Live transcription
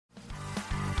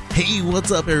Hey, what's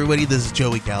up everybody? This is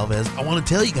Joey Galvez. I want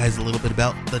to tell you guys a little bit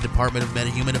about the Department of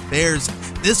Meta-Human Affairs.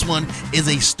 This one is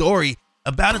a story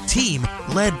about a team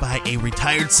led by a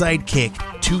retired sidekick,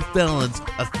 2 felons,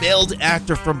 a failed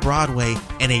actor from Broadway,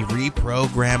 and a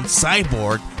reprogrammed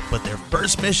cyborg. But their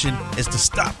first mission is to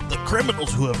stop the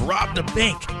criminals who have robbed a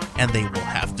bank, and they will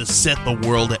have to set the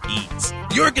world at ease.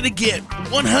 You're going to get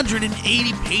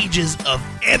 180 pages of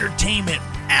entertainment,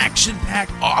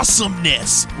 action-packed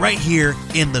awesomeness right here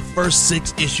in the first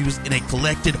 6 issues in a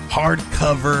collected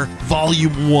hardcover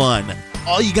volume 1.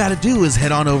 All you gotta do is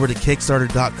head on over to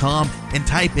Kickstarter.com and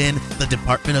type in the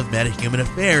Department of Meta-Human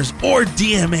Affairs or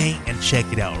DMA and check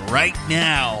it out right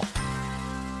now.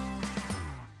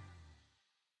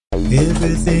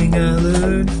 Everything I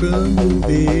learned from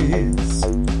movies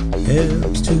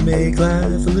helps to make life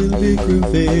a little bit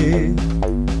groovy.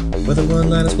 Whether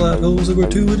one-liners, plot holes, or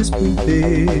gratuitous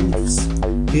movies,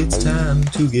 it's time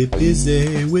to get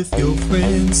busy with your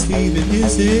friend Steve and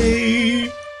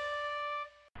Izzy.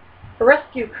 A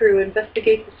rescue crew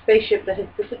investigates a spaceship that has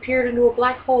disappeared into a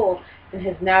black hole and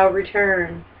has now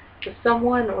returned with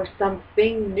someone or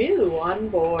something new on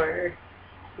board.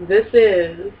 This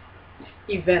is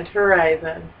Event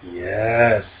Horizon.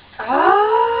 Yes.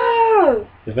 Oh!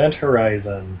 Event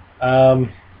Horizon.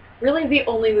 Really the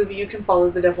only movie you can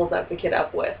follow the Devil's Advocate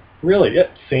up with. Really,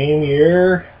 yep. Same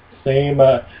year, same.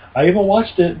 I even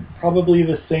watched it probably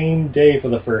the same day for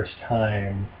the first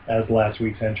time as last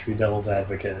week's entry, Devil's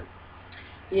Advocate.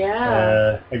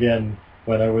 Yeah. Again,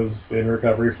 when I was in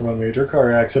recovery from a major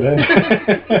car accident.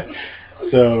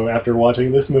 So after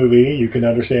watching this movie, you can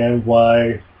understand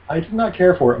why I did not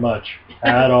care for it much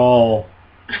at all.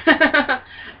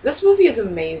 This movie is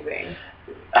amazing.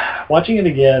 Watching it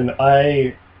again,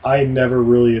 I never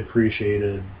really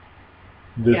appreciated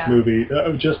this movie,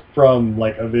 just from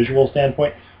like a visual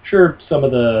standpoint. Sure, some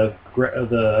of the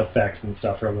effects and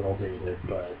stuff are a little dated,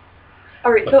 but...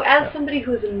 Alright, so as somebody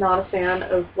who's not a fan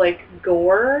of, like,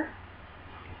 gore,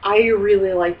 I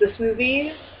really like this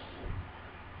movie.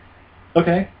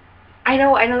 Okay. I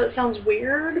know that sounds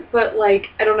weird, but, like,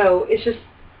 I don't know,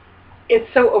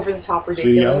 it's so over-the-top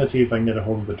ridiculous. See, I'm going to see if I can get a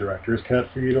hold of the director's cut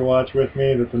for you to watch with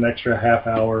me. That's an extra half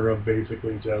hour of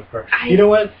basically just... You know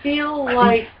what? I feel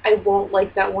like I won't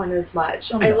like that one as much.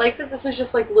 Oh, no. I like that this is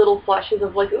just, like, little flashes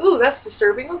of, like, ooh, that's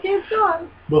disturbing, okay, it's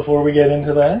gone. Before we get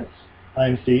into that,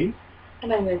 I'm Steve.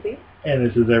 And I'm Izzy. And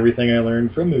this is Everything I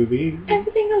Learned from Movies.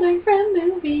 Everything I learned from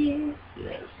movies.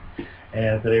 Yes.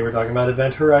 And today we're talking about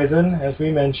Event Horizon, as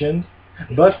we mentioned.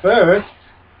 But first,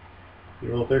 you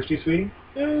a little thirsty, sweetie?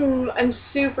 I'm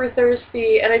super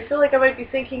thirsty, and I feel like I might be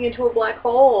sinking into a black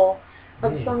hole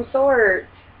of some sort.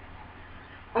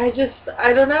 I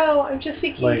don't know, I'm just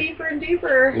sinking deeper and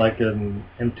deeper. Like an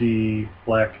empty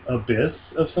black abyss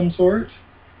of some sort?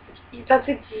 That's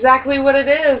exactly what it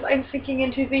is. I'm sinking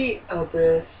into the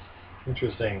abyss.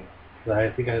 Interesting. I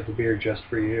think I have the beer just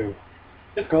for you.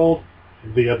 It's called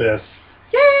The Abyss.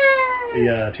 Yay!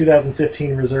 The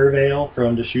 2015 Reserve Ale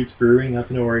from Deschutes Brewing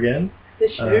up in Oregon.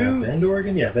 Deschutes? Bend,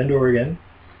 Oregon? Yeah, Bend, Oregon.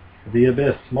 The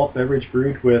Abyss, malt beverage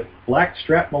brewed with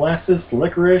blackstrap molasses,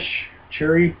 licorice,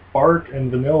 cherry bark,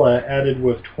 and vanilla, added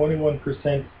with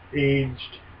 21%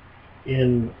 aged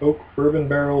in oak bourbon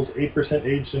barrels, 8%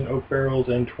 aged in oak barrels,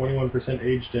 and 21%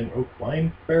 aged in oak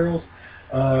wine barrels.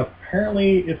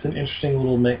 Apparently, it's an interesting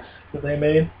little mix that they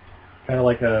made. Kind of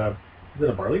like is it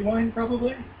a barley wine,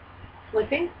 probably? I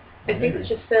think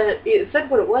it said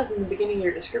what it was in the beginning of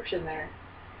your description there.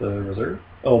 The Reserve?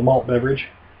 Oh, malt beverage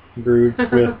brewed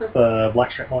with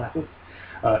blackstrap molasses.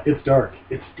 It's dark,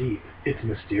 it's deep, it's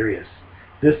mysterious.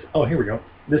 Here we go.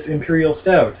 This Imperial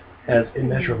Stout has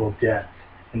immeasurable depth,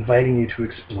 inviting you to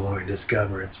explore and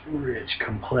discover its rich,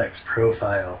 complex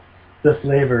profile. The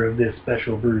flavor of this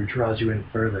special brew draws you in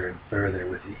further and further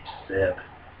with each sip.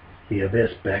 The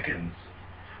Abyss beckons.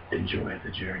 Enjoy the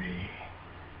journey.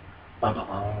 Let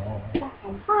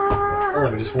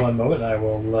me just one moment. I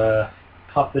will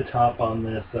pop the top on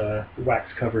this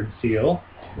wax-covered seal.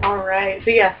 Alright,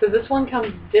 so this one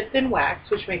comes dipped in wax,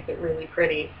 which makes it really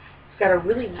pretty. It's got a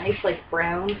really nice, like,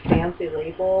 brown, fancy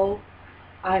label.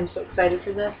 I'm so excited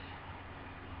for this.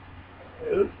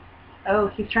 Oh,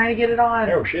 he's trying to get it on.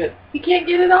 Oh, shit. He can't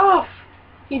get it off.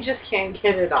 He just can't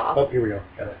get it off. Oh, here we go.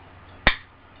 Got it.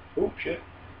 Oh, shit.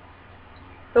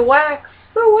 The wax.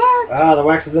 The wax. Ah, the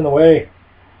wax is in the way.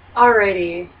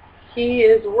 Alrighty. He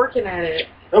is working at it.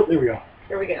 Oh, there we go.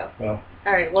 There we go. Well.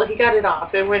 Alright, well, he got it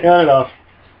off. It went... Got it off.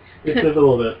 It's a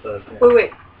little bit. Yeah.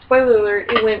 Wait. Spoiler alert.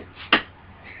 It went...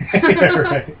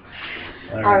 Right.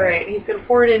 Alright, he's going to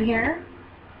pour it in here.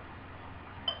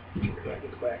 Get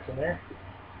the wax in there.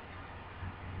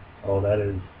 Oh, that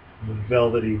is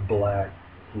velvety black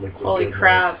liquid. Holy goodness.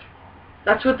 crap.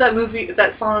 That's what that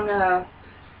song,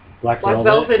 Black Black Velvet.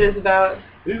 Velvet is about.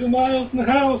 There's a Miles in the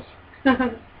house.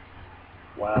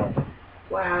 Wow.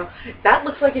 Wow. That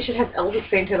looks like it should have Elvis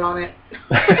painted on it.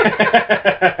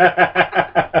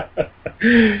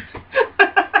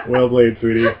 Well played,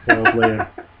 sweetie. Well played.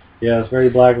 Yeah, it's very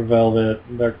black velvet,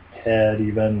 dark head,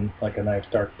 even like a nice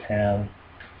dark tan.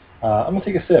 I'm gonna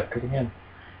take a sip because again,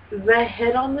 The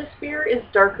head on this beer is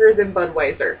darker than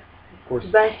Budweiser. of course,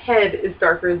 The head is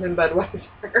darker than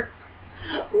Budweiser.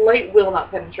 Light will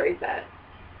not penetrate that.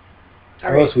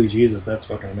 oh sweet Jesus, that's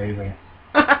fucking amazing.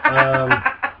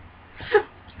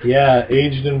 Yeah,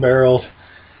 aged and barreled.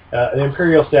 The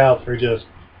Imperial Stouts are just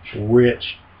rich,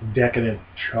 decadent,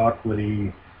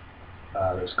 chocolatey.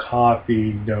 There's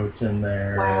coffee notes in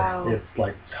there. Wow. It's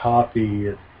like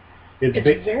toffee.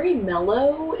 It's very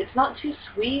mellow. It's not too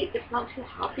sweet. It's not too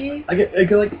hoppy. I get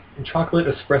like chocolate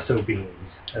espresso beans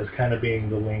as kind of being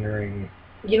the lingering.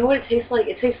 You know what it tastes like?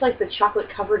 It tastes like the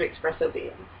chocolate-covered espresso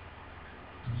beans.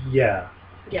 Yeah.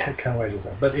 Yeah. Kind of way to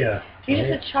say, but yeah. You just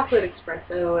said chocolate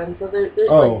espresso, and so there's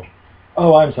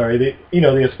oh, I'm sorry. The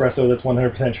espresso that's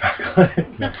 100%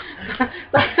 chocolate. No.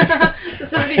 the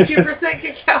 72%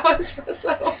 cacao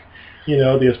espresso. You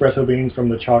know, the espresso beans from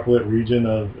the chocolate region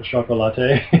of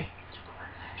Chocolate.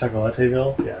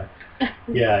 Chocolateville? Yeah.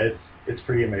 Yeah, it's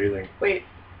pretty amazing. Wait,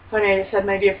 honey, I just had an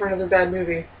idea for another bad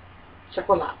movie.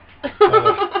 Chocolat. I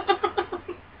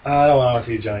don't want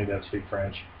to see Johnny Depp speak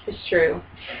French. It's true.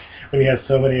 When he has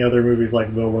so many other movies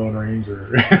like The Lone Ranger.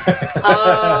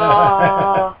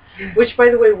 Which, by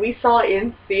the way, we saw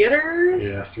in theaters.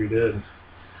 Yes, we did.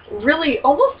 Really,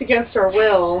 almost against our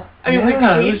will. I mean, we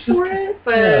Yeah, it paid was for just- it,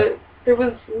 but yeah. there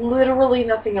was literally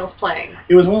nothing else playing.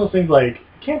 It was one of those things like,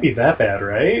 it can't be that bad,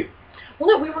 right? Well,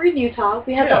 no, we were in Utah.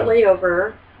 We had Yeah. that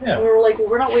layover. Yeah. And we were like, well,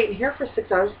 we're not waiting here for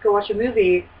 6 hours. Let's go watch a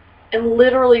movie. And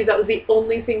literally, that was the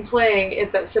only thing playing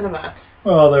at that cinema.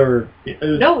 Well, there were... It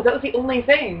was, No, that was the only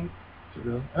thing.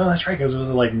 Oh, that's right, because it was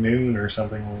like noon or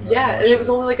something. When we Yeah, watched and it was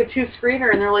only like a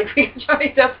 2-screener, and they're like, we got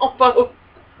Johnny Depp on both.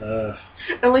 And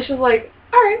Alicia's like,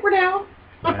 all right, we're down.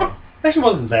 Yeah. It actually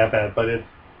wasn't that bad, but it's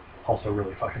also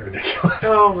really fucking ridiculous.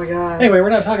 Oh my god. Anyway, we're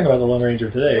not talking about the Lone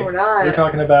Ranger today. No, we're not. We're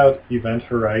talking about Event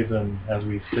Horizon as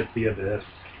we sit the abyss.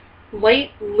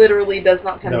 Light literally does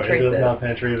not No, penetrate it does this. not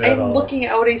penetrate it at I'm all. looking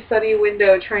out a sunny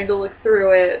window trying to look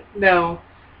through it. No.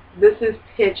 This is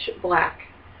pitch black.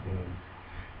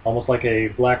 Almost like a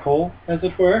black hole, as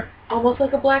it were. Almost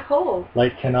like a black hole.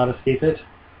 Light cannot escape it.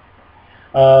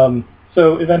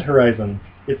 So, Event Horizon.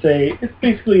 It's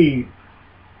basically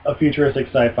a futuristic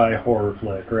sci-fi horror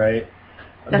flick, right?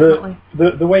 Definitely.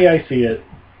 The way I see it,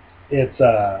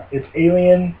 it's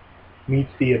Alien meets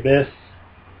The Abyss,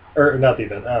 or not The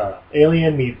Abyss.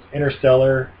 Alien meets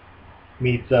Interstellar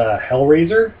meets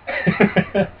Hellraiser.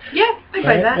 Yeah, I find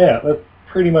Right? that. Yeah, that's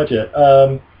pretty much it.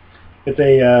 It's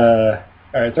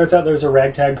all right. It starts out there's a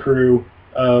ragtag crew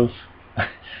of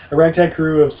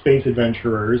space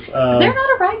adventurers. They're not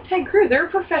a ragtag crew. They're a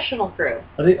professional crew.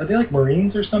 Are they like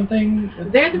Marines or something?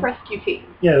 They're the rescue team.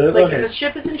 Yeah, Like, okay. if the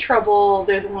ship is in trouble,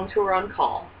 they're the ones who are on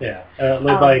call. Yeah,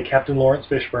 led by Captain Lawrence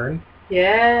Fishburne.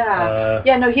 Yeah.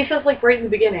 Yeah, no, he says, like, right in the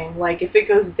beginning, like, if it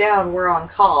goes down, we're on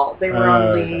call. They were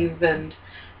on leave, and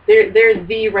they're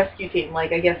the rescue team.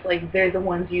 Like, I guess, like, they're the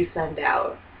ones you send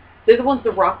out. They're the ones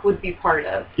The Rock would be part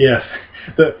of. Yes.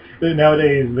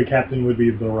 Nowadays, the captain would be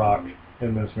The Rock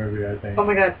in this movie, I think. Oh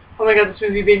my god, this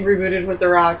movie being rebooted with The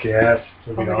Rock. Yes,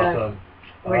 it would be Oh my God. awesome.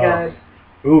 Oh my god.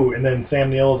 Ooh, and then Sam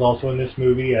Neill is also in this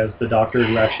movie as the doctor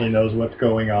who actually knows what's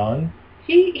going on.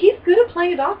 He's good at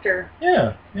playing a doctor.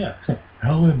 Yeah.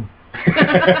 Helen.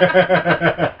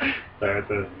 Sorry, it's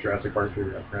a Jurassic Park 3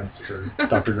 reference for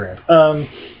Dr. Grant.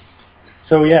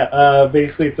 So yeah,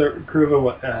 basically it's a crew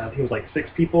of, I think it was like 6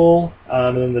 people,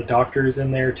 and then the doctor's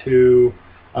in there too.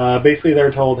 Basically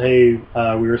they're told, hey,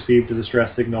 we received a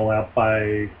distress signal out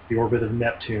by the orbit of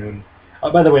Neptune.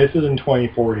 By the way, this is in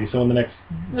 2040, so in the next...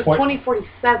 It's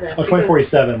 2047. Oh,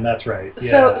 2047, that's right.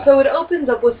 Yeah. So it opens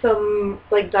up with some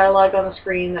like dialogue on the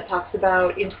screen that talks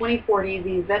about in 2040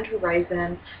 the Event Horizon,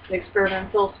 an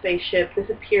experimental spaceship,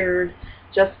 disappeared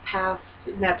just past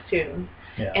Neptune.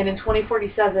 Yeah. And in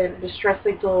 2047, a distress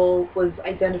signal was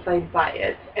identified by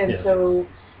it. And Yes. so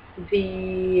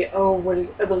the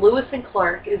Lewis and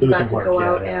Clark is Lewis about and to Clark, go yeah,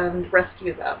 out yeah. and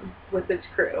rescue them with its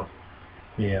crew.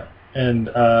 Yeah. And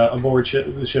aboard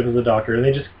the ship is a doctor, and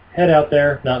they just head out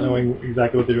there, not knowing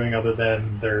exactly what they're doing other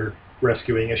than they're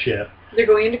rescuing a ship. They're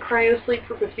going into cryo sleep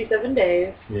for 57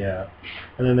 days. Yeah.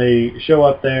 And then they show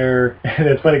up there, and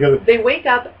it's funny because... They wake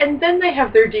up, and then they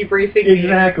have their debriefing meeting.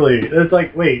 Exactly. It's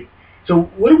like, wait, so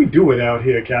what are we doing out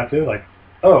here, Captain? Like,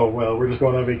 oh, well, we're just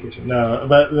going on vacation. No,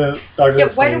 but the doctor... Yeah,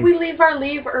 why did we leave our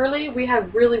leave early? We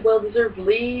have really well-deserved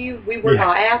leave. We work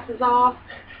our asses off.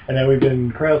 And then we've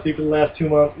been cryo-sleep for the last 2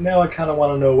 months. Now I kind of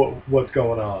want to know what's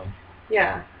going on.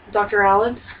 Yeah. Dr.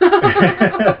 Allen?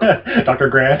 Dr.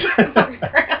 Grant.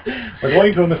 We're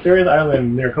going to a mysterious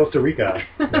island near Costa Rica.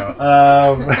 No,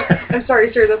 I'm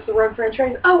sorry, sir, that's the wrong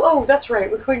franchise. Oh, that's right.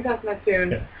 We're going past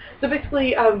Neptune. Yeah. So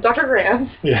basically, Dr. Grant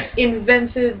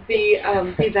invented the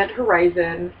Event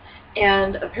Horizon,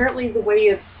 and apparently the way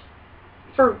it's,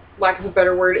 for lack of a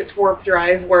better word, its warp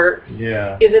drive works is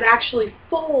it actually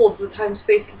folds the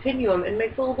time-space continuum and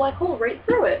makes a little black hole right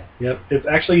through it. Yep. It's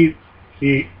actually,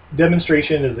 the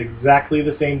demonstration is exactly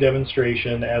the same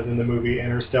demonstration as in the movie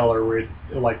Interstellar, where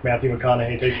like Matthew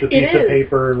McConaughey takes a piece of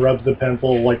paper and rubs the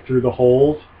pencil like through the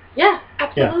holes. Yeah,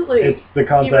 absolutely. Yeah, it's the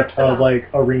concept of like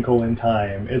a wrinkle in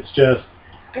time. It's just...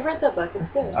 I read that book.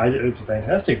 It's good. It's a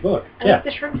fantastic book. I like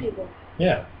the shrimp people.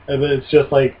 Yeah. It's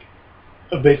just like,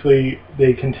 basically,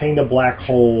 they contained a black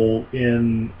hole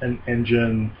in an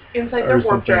engine. Inside their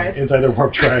warp drive. Inside their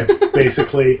warp drive,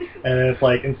 basically. And it's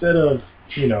like, instead of,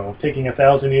 taking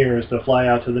 1,000 years to fly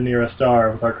out to the nearest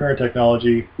star with our current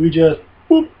technology, we just,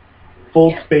 boop,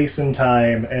 fold space and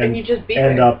time and you just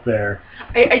end up there.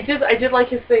 I did like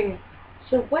his thing.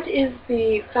 So what is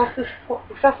the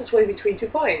fastest way between 2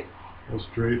 points? A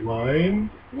straight line?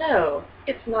 No,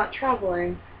 it's not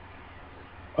traveling.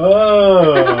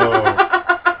 Oh.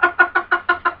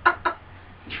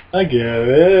 I get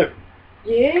it.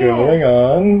 Yeah. Going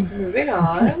on. Moving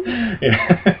on.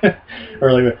 Yeah.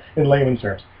 Or like in layman's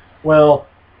terms. Well,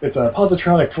 it's a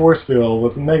positronic force field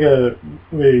with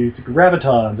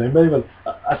gravitons. Anybody with...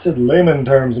 I said layman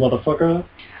terms, motherfucker.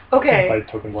 Okay. By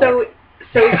Token Black. So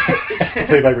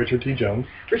played by Richard T. Jones.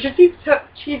 Richard T.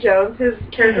 Jones, his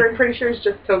character, I'm pretty sure, is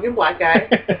just Token Black guy.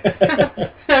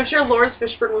 I'm sure Lawrence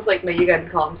Fishburne was like, no, you gotta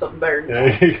call him something better than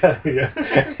that. Yeah.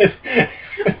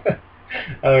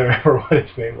 I don't remember what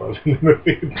his name was in the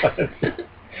movie, but...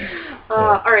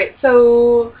 Alright,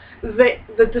 so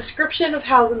the description of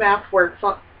how the math works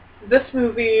on this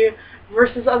movie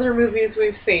versus other movies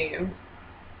we've seen.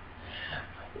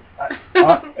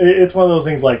 It's one of those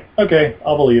things like, okay,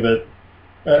 I'll believe it.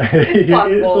 It's a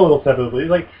little separately.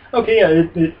 Like, okay, yeah,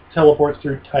 it teleports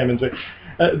through time and space.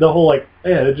 The whole, like,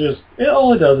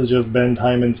 all it does is just bend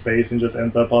time and space and just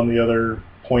ends up on the other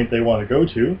point they want to go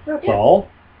to. That's all.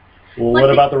 Well, what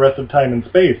about the rest of time and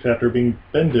space after being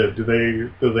bended? Does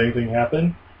anything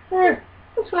happen? That's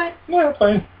fine. No, it's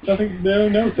fine. Nothing.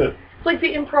 No, it's it. It's like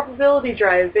the improbability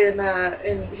drive in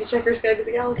Hitchhiker's Guide to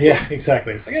the Galaxy. Yeah,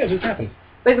 exactly. It's like, yeah, it just happens.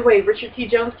 By the way, Richard T.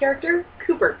 Jones' character,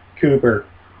 Cooper. Skipper.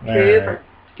 Yeah.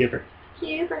 Skipper.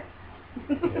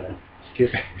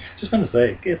 Just want to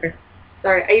say, Skipper.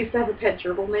 Sorry, I used to have a pet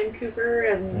gerbil named Cooper,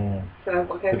 and so I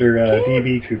was like,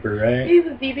 D.B. Cooper, right? He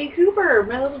was D.B. Cooper,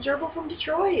 my little gerbil from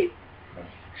Detroit.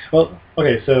 Well,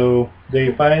 okay, so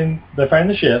they find the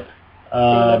ship. They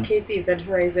locate the Event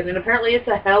Horizon, and apparently it's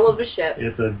a hell of a ship.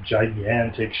 It's a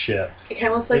gigantic ship. It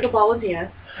kind of looks like a ball of penis.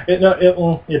 It does.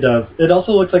 It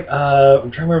also looks like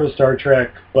I'm trying to remember Star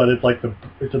Trek, but it's like the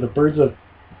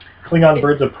Klingon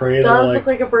birds of prey. It does look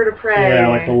like a bird of prey. Yeah,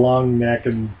 like the long neck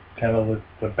and kind of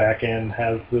the back end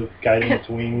has the guidance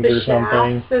wings or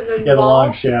something. The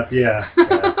long shaft. Yeah.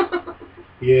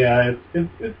 Yeah.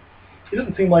 It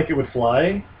doesn't seem like it would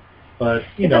fly, but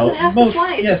it doesn't have to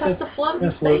fly. It just has to float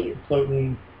in space. Float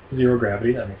in zero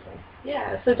gravity. That makes sense.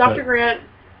 Yeah. So Dr. Grant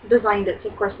designed it, so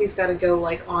of course he's got to go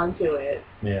like onto it.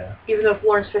 Yeah. Even though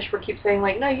Lawrence Fishburne keeps saying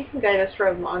like, no, you can guide us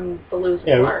from on the Lewis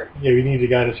and Clark. Yeah, we need to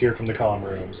guide us here from the comm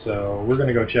room, so we're going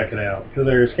to go check it out because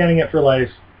they're scanning it for life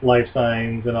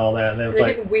signs and all that, and it's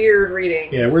like weird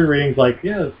readings. Yeah, weird readings like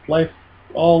it's life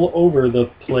all over the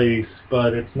place,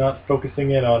 but it's not focusing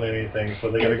in on anything,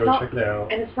 so they got to go check it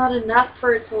out. And it's not enough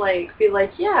for it to like be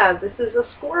like, yeah, this is a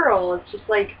squirrel. It's just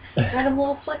like random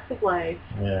little flecks of life.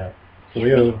 Yeah. So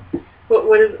we go.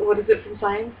 What is it from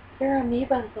science? There are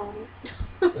amoebas on it.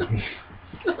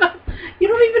 You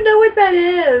don't even know what that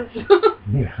is.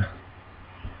 Yeah.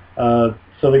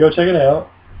 So they go check it out,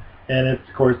 and it's,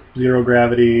 of course, zero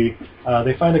gravity.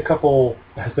 They find a couple,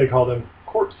 as they call them,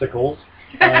 corpsicles.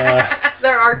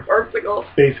 There are corpsicles.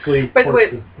 Basically, by the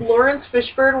way, Lawrence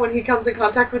Fishburne, when he comes in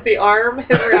contact with the arm,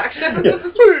 his reaction is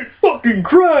 "Hey, fucking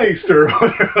Christ!" or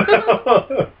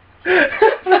whatever.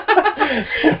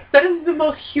 That is the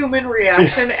most human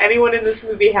reaction anyone in this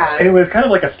movie has. And it was kind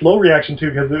of like a slow reaction too,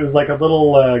 because it was like a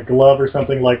little glove or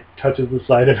something like touches the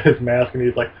side of his mask, and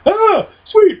he's like, "Ah,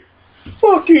 sweet."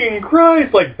 fucking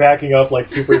Christ, like backing up like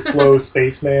super slow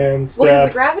spaceman Well, 'cause the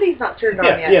step. gravity's not turned on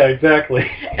Yeah, yet. yeah, exactly.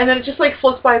 And then it just like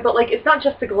floats by, but like it's not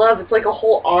just a glove; it's like a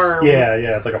whole arm. Yeah,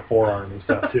 it's like a forearm and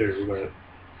stuff too. But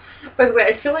By the way,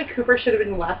 I feel like Cooper should have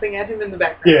been laughing at him in the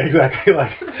background. yeah, exactly.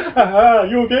 Like, haha,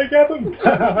 you okay, Captain?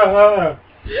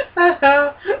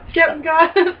 Captain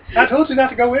God. I told you not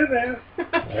to go in there.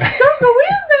 Don't go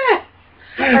in there.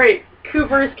 All right,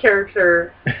 Cooper's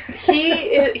character.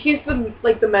 He's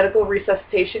the medical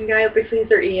resuscitation guy. Basically, he's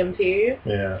their EMT.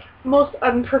 Yeah. Most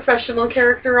unprofessional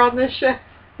character on this show.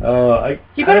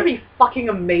 He I better be fucking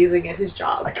amazing at his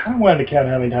job. I kind of wanted to count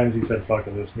how many times he said "fuck"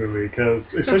 in this movie, because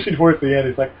especially towards the end,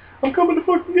 he's like, "I'm coming to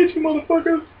fucking get you,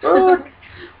 motherfuckers." Fuck.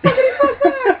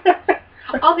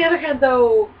 On the other hand,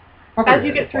 though, as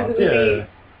you get through the movie, Yeah.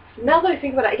 now that I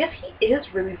think about it, I guess he is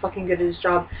really fucking good at his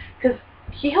job, because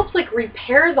he helps, like,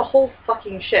 repair the whole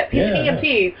fucking ship. He's an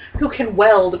EMT who can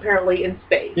weld, apparently, in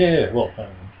space. Yeah, well,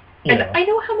 you And know. I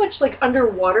know how much, like,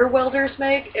 underwater welders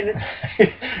make, and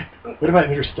it's... What about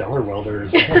interstellar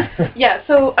welders? Yeah,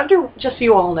 so just so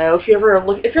you all know, if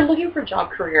you're looking for a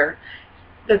job career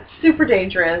that's super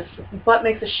dangerous, but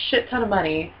makes a shit ton of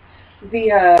money,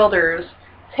 the welders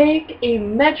take a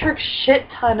metric shit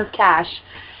ton of cash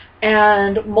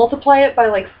and multiply it by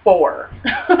like 4.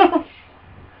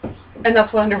 And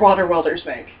that's what underwater welders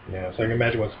make. Yeah, so I can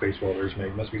imagine what space welders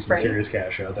make. Must be some Right. serious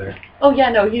cash out there. Oh yeah,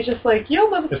 no, he's just like,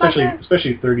 motherfucker,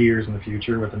 Especially 30 years in the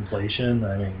future with inflation.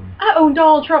 I mean... I own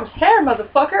Donald Trump's hair,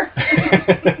 motherfucker.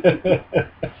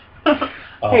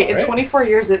 Hey, in 24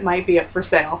 years it might be up for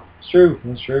sale. It's true.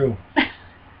 It's true.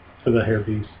 For the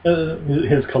hairpiece.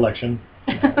 His collection.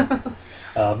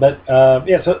 So they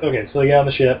get on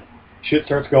the ship. Shit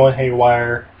starts going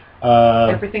haywire.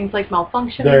 Everything's like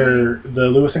malfunctioning. The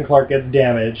Lewis and Clark gets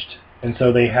damaged, and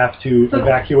so they have to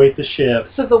evacuate the ship.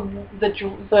 So the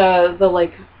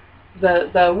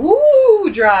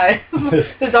woo drive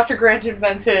that Dr. Grant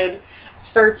invented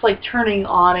starts like turning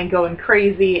on and going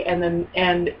crazy, and in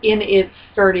its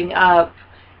starting up,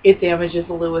 it damages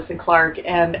the Lewis and Clark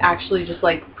and actually just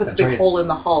like puts a big hole in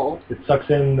the hull. It sucks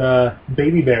in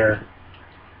Baby Bear.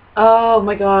 Oh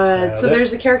my god! Yeah, so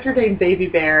there's a character named Baby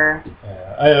Bear.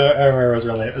 I remember his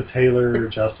real name. It's Taylor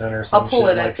Justin or some I'll pull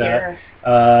shit it like up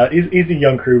that. here. He's a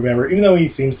young crew member, even though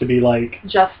he seems to be like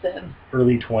Justin.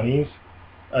 early 20s.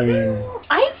 I mean,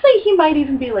 I'd say he might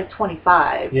even be like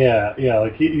 25. yeah,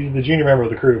 like he's the junior member of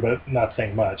the crew, but not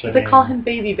saying much. They call him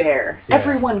Baby Bear. Yeah.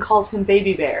 Everyone calls him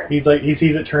Baby Bear. He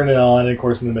sees it turn it on, and of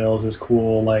course in the middle is this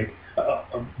cool, like,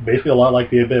 basically a lot like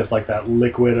The Abyss, like that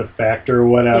liquid effect or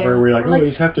whatever, where you're like, you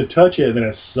just have to touch it, and then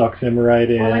it sucks him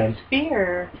right in. Or like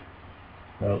Sphere.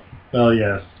 Well,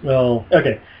 yes. Well,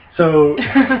 okay. So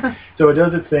it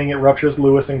does its thing. It ruptures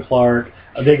Lewis and Clark.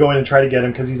 They go in and try to get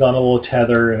him because he's on a little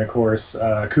tether, and of course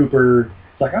Cooper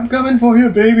is like, "I'm coming for you,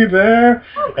 Baby Bear,"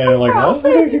 and they're like, "Oh,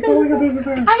 Baby you're calling a Baby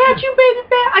Bear." I got you, Baby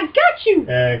Bear. I got you.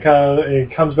 And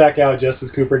it comes back out just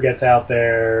as Cooper gets out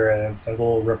there, and it's a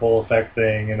little ripple effect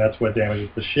thing, and that's what damages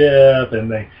the ship, and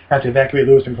they have to evacuate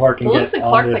Lewis and Clark and Lewis get and on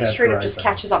Clark the like straight up just horizon.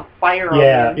 catches on fire on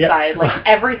the inside. Like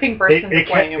everything bursts into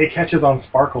flame. It catches on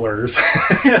sparklers,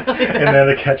 and then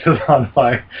it catches on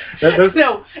fire.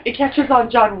 No, it catches on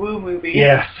John Woo movies.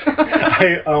 Yes.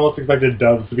 I almost expected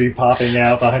doves to be popping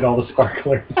out behind all the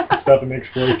sparklers and stuff in the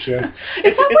explosion.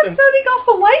 Is that what's setting off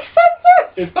the light sensor?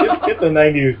 It's a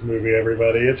 90s movie,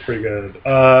 everybody. It's pretty good.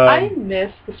 I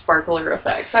miss the sparkler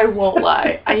effects. I won't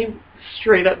lie. I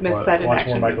straight up miss that in watch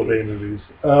action more Michael movies.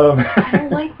 Bay movies. I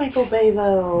don't like Michael Bay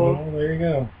though. Well, there you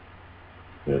go.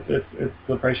 It's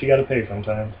the price you got to pay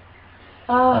sometimes.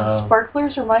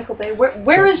 Sparklers or Michael Bay?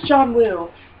 Where is John Woo?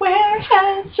 Where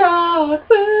has John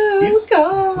Woo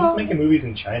gone? He's making movies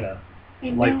in China, I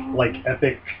know. like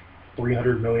epic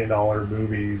 $300 million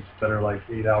movies that are like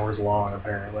 8 hours long,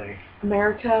 apparently.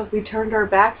 America, we turned our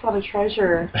backs on a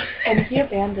treasure, and he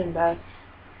abandoned us.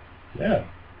 Yeah.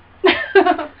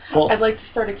 Well, I'd like to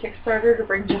start a Kickstarter to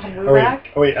bring John Woo back.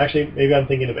 wait, actually, maybe I'm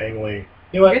thinking of Ang Lee.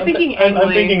 You know what? You're thinking I'm Ang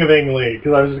Lee. thinking of Ang Lee,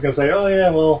 because I was just going to say, oh yeah,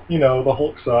 well, the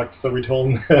Hulk sucked, so we told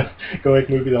him to go make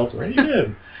movies elsewhere. He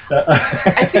did.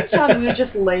 I think John Woo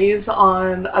just lays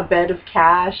on a bed of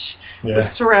cash,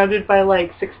 surrounded by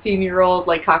like 16-year-old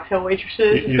like cocktail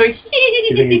waitresses. You think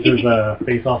it's his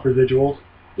face-off residuals?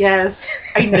 Yes,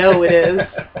 I know it is.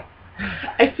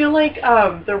 I feel like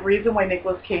the reason why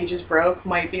Nicolas Cage is broke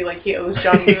might be like he owes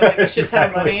John Woo like a shit ton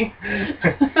of money.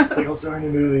 Like, I'll start a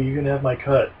movie, you can have my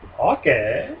cut.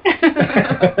 Okay.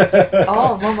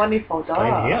 Oh, more money for dog.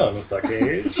 Fine here, Mr.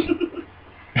 Cage.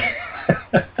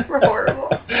 We're horrible.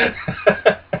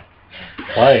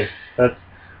 Why?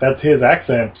 That's his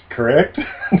accent, correct?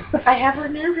 I have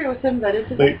heard an interview with him. That is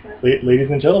his accent. Ladies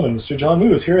and gentlemen, Mr. John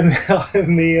Woo is here in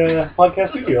the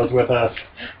podcast studios with us.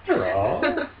 Hello.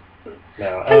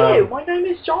 No, Hello, my name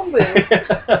is John Woo.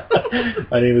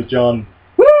 My name is John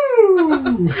Woo!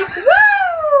 Woo!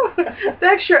 The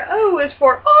extra O is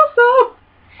for awesome.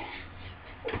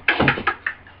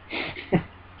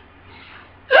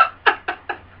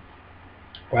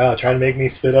 Wow, trying to make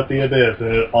me spit up the abyss,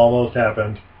 and it almost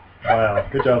happened. Wow,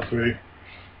 good job, sweetie.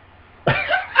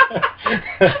 You're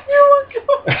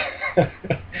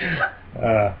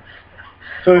welcome.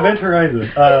 So Event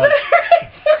Horizon.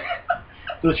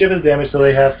 So the ship is damaged, so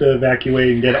they have to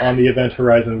evacuate and get on the Event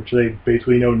Horizon, which they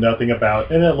basically know nothing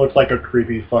about, and it looks like a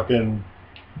creepy fucking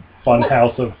fun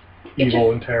house of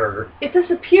evil and terror. It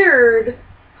disappeared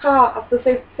off the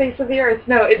face of the Earth.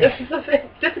 No, it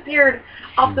disappeared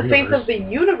off the face of the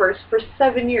universe for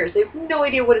 7 years. They have no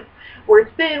idea where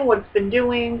it's been, what it's been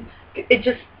doing. It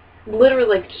just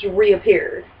literally just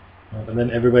reappeared. And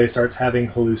then everybody starts having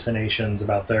hallucinations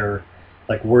about their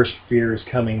worst fears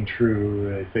coming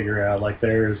true. They figure out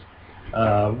there's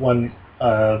one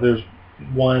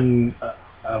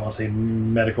I won't say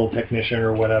medical technician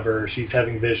or whatever. She's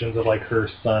having visions of her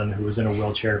son who was in a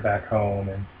wheelchair back home,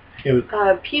 and it was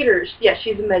Peters. Yeah,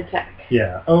 she's a med tech.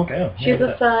 Yeah. Okay. She's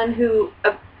a son who.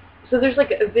 So there's a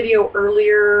video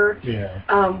earlier. Yeah.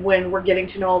 When we're getting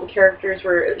to know all the characters,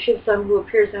 where she has a son who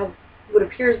appears to have what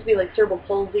appears to be cerebral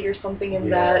palsy or something in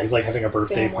that. He's having a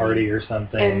birthday party or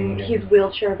something. And he's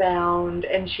wheelchair bound,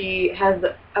 and she has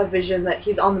a vision that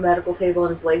he's on the medical table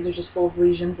and his legs are just full of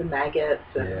lesions and maggots.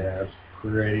 And it's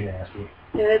pretty nasty.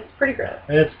 Yeah, it's pretty gross.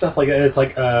 And it's stuff it's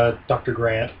Dr.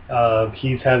 Grant.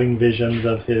 He's having visions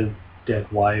of his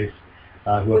dead wife,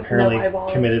 who with apparently no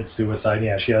committed suicide.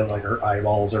 Yeah, she has her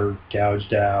eyeballs are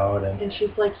gouged out, and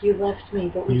she's like, "You left me,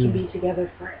 but we can be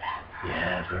together forever."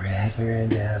 Yeah, forever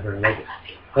and ever. Like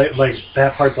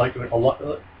that part's a lot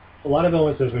of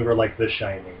elements of this movie are like The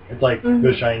Shining. It's like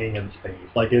The Shining in space.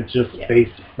 It's just space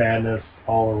madness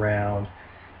all around.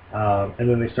 And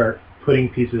then they start putting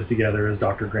pieces together as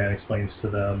Dr. Grant explains to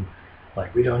them.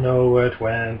 We don't know where it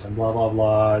went and blah, blah,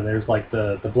 blah. And there's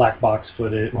the black box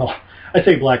footage. Well, I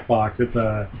say black box. It's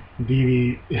a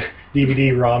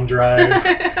DVD ROM drive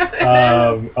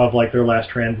of their last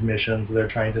transmissions. They're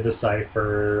trying to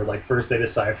decipher. First they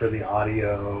decipher the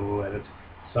audio, and it's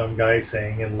some guy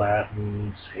saying in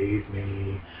Latin, "Save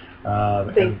me."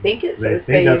 They think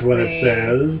that's what it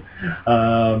says.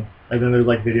 And then there's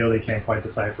video they can't quite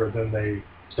decipher. Then they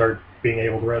start being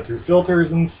able to run through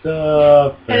filters and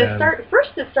stuff. And it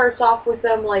starts off with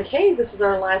them "Hey, this is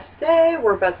our last day.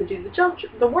 We're about to do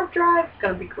the warp drive. It's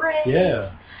gonna be great." Yeah.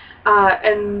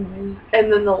 And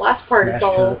then the last part is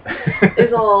all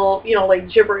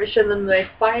gibberish, and then they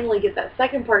finally get that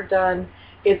second part done.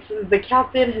 It's the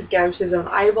captain has gouged his own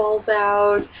eyeballs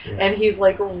out, and he's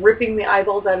ripping the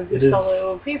eyeballs out of his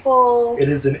fellow people. It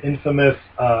is an infamous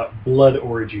blood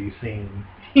orgy scene.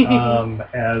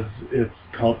 As it's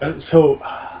called. So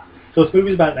this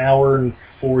movie's about an hour and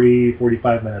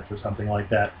 45 minutes or something like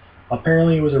that.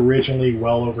 Apparently it was originally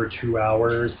well over 2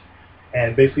 hours,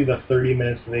 and basically the 30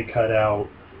 minutes they cut out,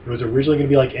 it was originally going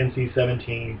to be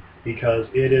NC-17 because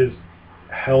it is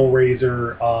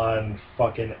Hellraiser on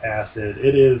fucking acid.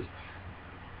 It is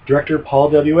director Paul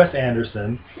W.S.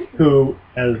 Anderson, who,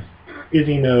 as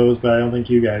Izzy knows, but I don't think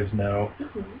you guys know,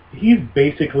 he's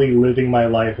basically living my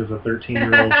life as a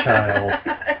 13-year-old child.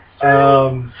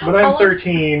 When I'm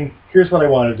 13, here's what I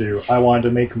want to do. I want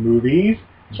to make movies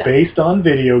based on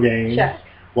video games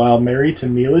while married to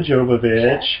Mila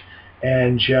Jovovich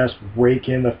and just rake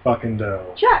in the fucking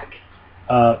dough. Check.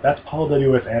 That's Paul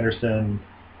W.S. Anderson.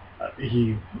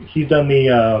 He's done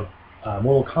the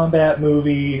Mortal Kombat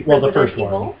movie, well, the first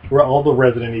one. All the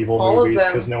Resident Evil movies,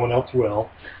 because no one else will.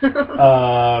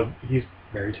 He's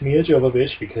married to Mila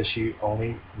Jovovich because she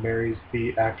only marries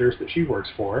the actors that she works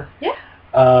for. Yeah.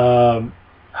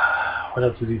 What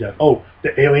else has he done? Oh,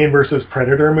 the Alien vs.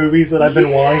 Predator movies that I've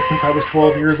been wanting since I was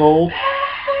 12 years old.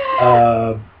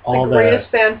 All the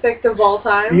greatest fanfic of all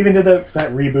time. He even did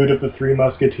that reboot of The Three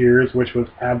Musketeers, which was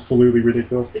absolutely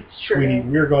ridiculous. It's true. Sweetie,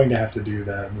 we're going to have to do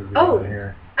that movie on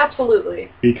here. Absolutely.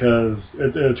 Because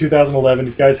 2011,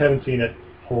 if you guys haven't seen it,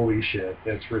 holy shit,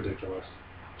 it's ridiculous.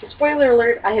 Spoiler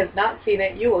alert, I have not seen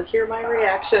it. You will hear my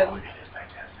reaction. Oh, it is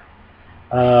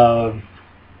fantastic.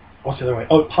 What's the other one?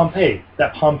 Oh, Pompeii.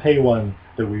 That Pompeii one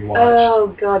that we watched.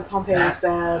 Oh, God, Pompeii was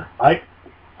bad.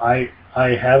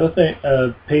 I have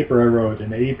a paper I wrote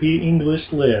in AP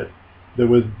English Lit that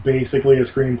was basically a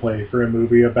screenplay for a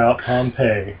movie about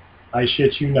Pompeii. I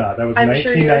shit you not. That was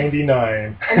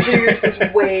 1999. I'm sure yours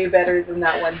is way better than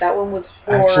that one. That one was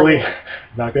horrible. Actually,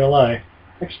 not gonna lie,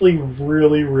 actually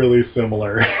really, really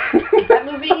similar. That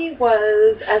movie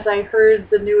was, as I heard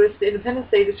the newest Independence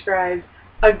Day described,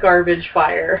 a garbage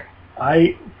fire.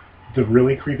 The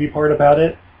really creepy part about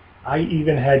it, I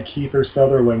even had Kiefer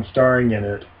Sutherland starring in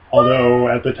it. Although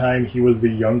at the time he was the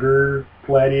younger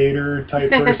gladiator type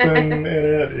person in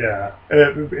it. Yeah.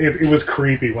 It was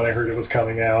creepy when I heard it was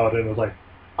coming out, and it was like,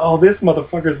 oh, this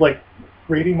motherfucker's like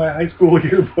reading my high school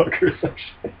yearbook or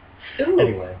something. Ooh,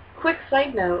 Anyway. quick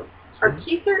side note. Are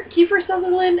Kiefer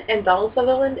Sutherland and Donald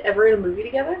Sutherland ever in a movie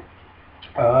together?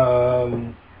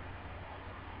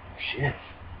 Shit.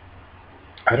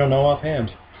 I don't know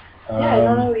offhand. Yeah, I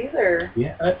don't know either.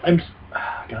 Yeah,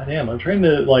 goddamn, I'm trying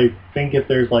to, like, think if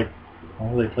there's, like,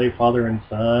 they play father and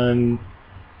son.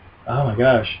 Oh, my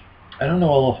gosh. I don't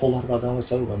know a whole lot about Donald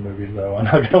Sutherland movies, though. I'm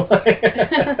not going to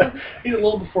lie. He's a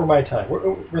little before my time.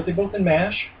 Were they both in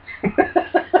MASH?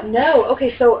 No.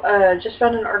 Okay, so just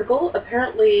found an article.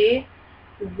 Apparently,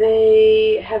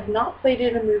 they have not played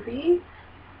in a movie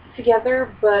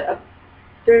together, but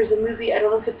there's a movie, I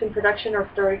don't know if it's in production or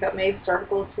if it already got made. This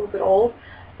article is a little bit old.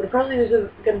 But apparently there's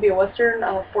going to be a Western,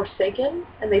 Forsaken,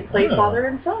 and they play father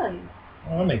and son.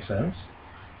 Well, that makes sense.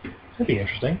 That'd be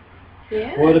interesting.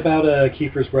 Yeah. What about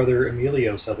Kiefer's brother,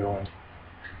 Emilio Sutherland?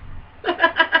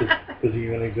 Does he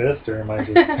even exist, or am I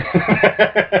just...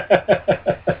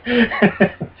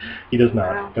 He does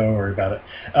not. Wow. Don't worry about it.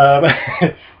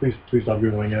 Please stop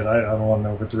Googling it. I don't want to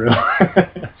know if it's real.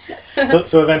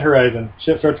 so Event Horizon.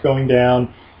 Ship starts going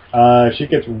down. Shit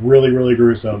gets really, really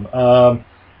gruesome.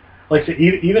 Like, so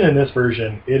even in this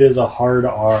version, it is a hard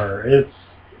R. It's...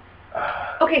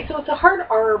 Okay, so it's a hard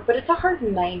R, but it's a hard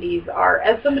 90s R.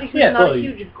 As somebody who's not a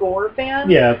huge gore fan,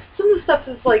 some of the stuff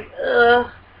is like,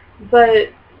 but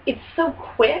it's so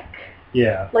quick.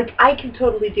 Yeah. Like, I can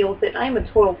totally deal with it. I'm a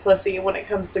total pussy when it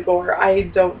comes to gore. I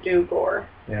don't do gore.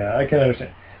 Yeah, I can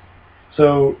understand.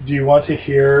 So, do you want to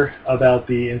hear about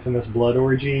the infamous blood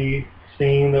orgy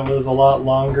scene that was a lot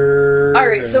longer?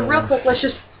 Alright, so real quick, let's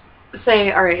just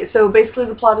say, alright, so basically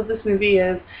the plot of this movie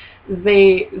is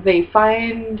they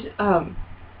find the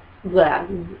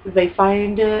ship. They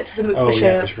find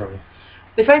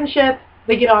the ship,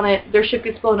 they get on it, their ship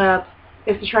gets blown up,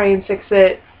 they have to try and fix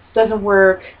it, doesn't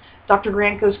work, Dr.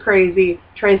 Grant goes crazy,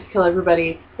 tries to kill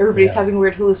everybody's having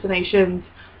weird hallucinations.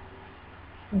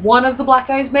 One of the black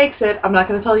guys makes it, I'm not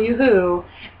going to tell you who,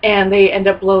 and they end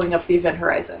up blowing up the Event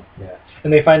Horizon. Yeah,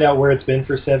 and they find out where it's been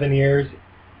for 7 years.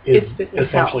 It's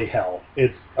essentially hell.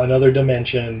 It's another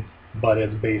dimension, but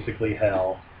it's basically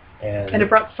hell. And it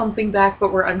brought something back,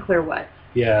 but we're unclear what.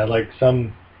 Yeah, like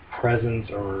some presence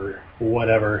or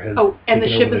whatever has... Oh, and the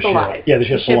ship is alive. Yeah, the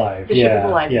ship's alive. The ship is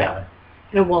alive now.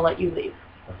 And it won't let you leave.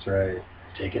 That's right.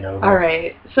 Taking over.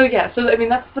 Alright. So I mean,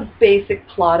 that's the basic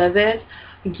plot of it.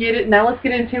 Get it. Now let's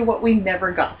get into what we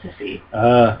never got to see.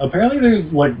 Apparently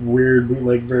there's like weird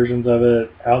bootleg versions of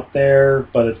it out there,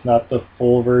 but it's not the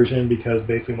full version because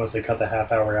basically once they cut the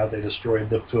half hour out, they destroyed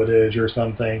the footage or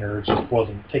something, or it just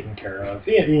wasn't taken care of.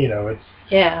 You know,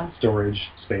 it's storage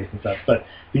space and stuff. But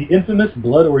the infamous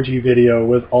blood orgy video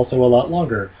was also a lot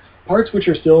longer. Parts which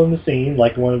are still in the scene,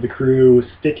 like one of the crew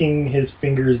sticking his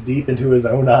fingers deep into his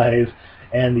own eyes,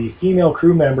 and the female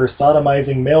crew member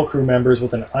sodomizing male crew members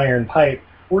with an iron pipe,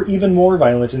 were even more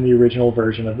violent in the original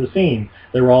version of the scene.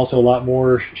 There were also a lot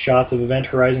more shots of Event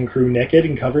Horizon crew naked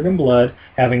and covered in blood,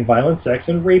 having violent sex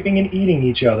and raping and eating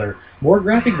each other. More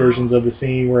graphic versions of the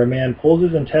scene where a man pulls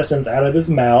his intestines out of his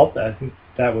mouth. I think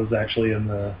that was actually in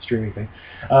the streaming thing.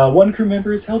 One crew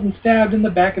member is held and stabbed in the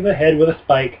back of the head with a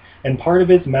spike, and part of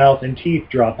his mouth and teeth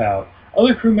drop out.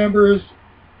 Other crew member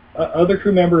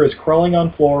is crawling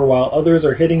on floor while others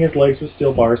are hitting his legs with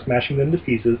steel bars, smashing them to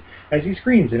pieces as he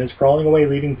screams and is crawling away,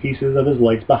 leaving pieces of his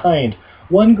legs behind.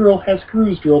 One girl has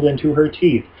screws drilled into her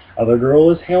teeth. Other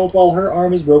girl is held while her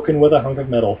arm is broken with a hunk of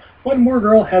metal. One more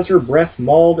girl has her breast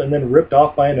mauled and then ripped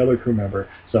off by another crew member.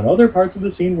 Some other parts of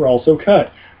the scene were also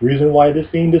cut. Reason why this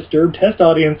scene disturbed test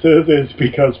audiences is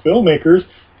because filmmakers,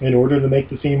 in order to make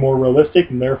the scene more realistic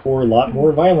and therefore a lot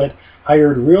more violent,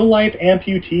 hired real-life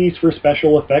amputees for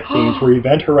special effects scenes where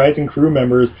Event Horizon crew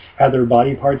members had their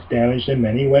body parts damaged in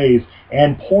many ways,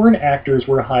 and porn actors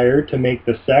were hired to make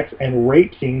the sex and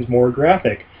rape scenes more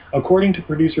graphic. According to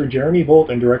producer Jeremy Volt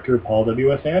and director Paul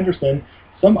W.S. Anderson,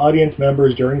 some audience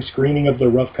members during screening of the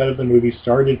rough cut of the movie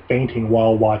started fainting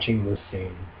while watching this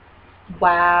scene.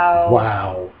 Wow.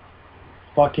 Wow.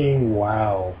 Fucking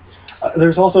wow.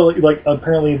 There's also, like,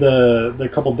 apparently the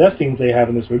couple death scenes they have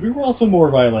in this movie were also more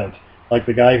violent. Like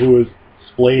the guy who was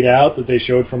splayed out that they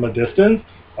showed from a distance,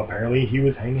 apparently he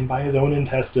was hanging by his own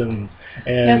intestines.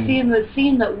 And now, see, in the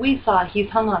scene that we saw, he's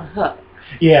hung on hooks.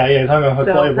 Yeah, yeah. Talking about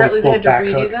So apparently they had to back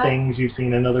redo hook that? things you've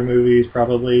seen in other movies,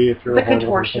 probably if you're The a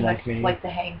horrible person contortionists like me. like to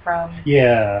hang from.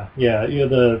 Yeah, yeah. You know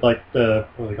the what are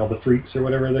they called, the freaks or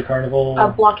whatever, the carnival.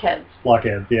 Blockheads.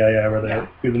 Blockheads. Yeah, yeah. Where they Yeah.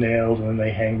 do the nails and then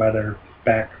they hang by their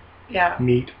back Yeah.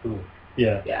 meat. Ooh.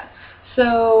 Yeah. Yeah.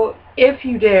 So, if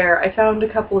you dare, I found a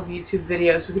couple of YouTube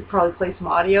videos we could probably play some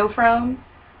audio from.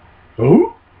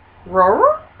 Ooh.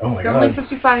 Roar? Oh my They're only god.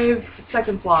 55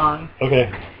 seconds long.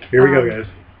 Okay. Here we go, guys.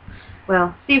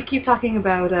 Well, Steve, keep talking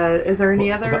about, is there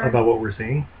any other... About what we're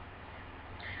seeing?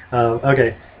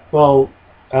 Okay. Well,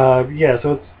 yeah,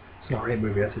 so it's an alright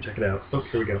movie. I have to check it out. Oh,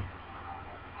 here we go.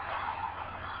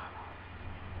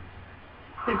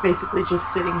 They're basically just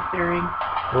sitting, staring.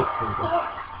 Oh, here we go.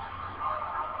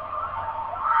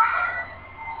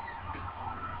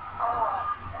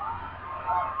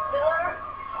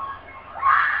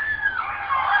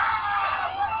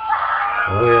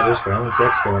 Oh yeah, there's violent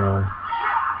sex going on.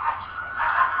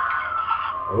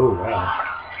 Oh wow.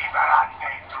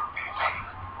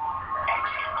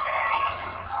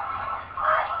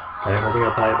 Okay, holding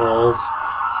up eyeballs.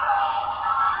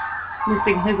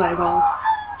 Missing his eyeballs.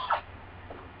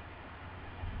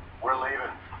 We're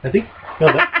leaving. I think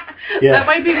no, that yeah. That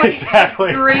might be my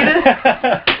exactly.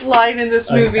 greatest line in this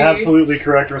movie. An absolutely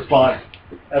correct response.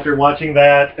 After watching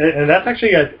that, and that's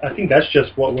actually, I think that's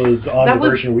just what was on the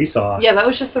version we saw. Yeah, that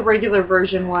was just the regular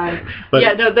version one. But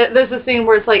yeah, no, there's a scene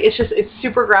where it's like, it's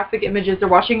super graphic images. They're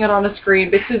watching it on a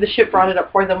screen. Basically, the ship brought it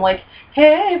up for them, like,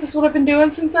 hey, this is what I've been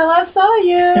doing since I last saw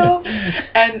you.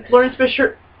 And Lawrence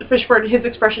Fishburne, his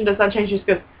expression does not change. He just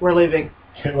goes, we're leaving.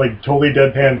 Like, totally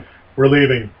deadpan, we're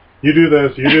leaving. You do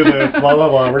this, blah, blah,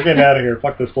 blah. We're getting out of here.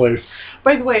 Fuck this place.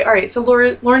 By the way, all right, so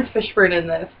Lawrence Fishburne in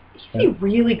this, he's a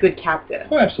really good captain.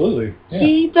 Oh, absolutely. Yeah.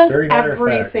 He does Very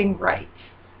everything right.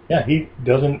 Yeah, he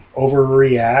doesn't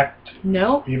overreact.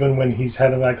 No. Even when he's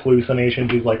having like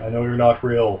hallucinations, he's like, I know you're not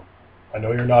real. I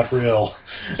know you're not real.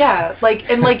 Yeah,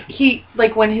 he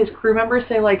when his crew members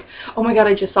say like, oh my god,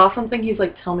 I just saw something, he's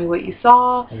like, tell me what you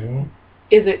saw. Mm-hmm.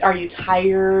 Are you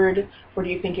tired? Or do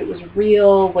you think it was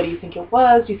real? What do you think it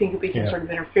was? Do you think it would be some sort of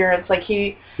interference? Like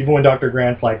even when Dr.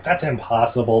 Grant's like, that's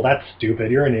impossible, that's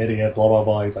stupid, you're an idiot, blah, blah,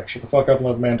 blah, he's like, shut the fuck up and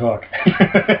let the man talk.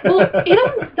 Well, he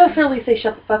doesn't necessarily say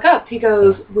shut the fuck up. He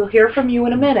goes, we'll hear from you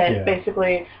in a minute,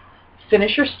 basically.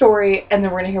 Finish your story, and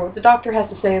then we're going to hear what the doctor has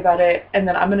to say about it, and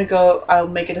then I'll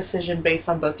make a decision based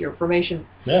on both your information.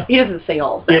 Yeah. He doesn't say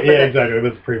all of that. Yeah, exactly.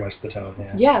 That's pretty much the tone,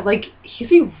 Yeah, like, he's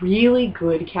a really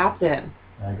good captain.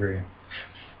 I agree.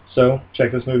 So,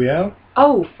 check this movie out.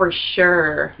 Oh, for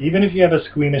sure. Even if you have a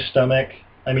squeamish stomach,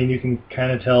 I mean, you can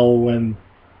kind of tell when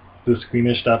the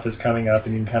squeamish stuff is coming up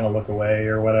and you can kind of look away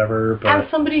or whatever. But as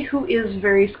somebody who is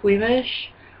very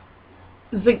squeamish,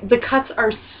 the cuts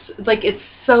are, like, it's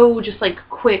so just, like,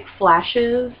 quick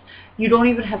flashes. You don't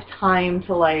even have time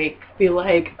to, like, be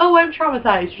like, oh, I'm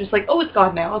traumatized. You're just like, oh, it's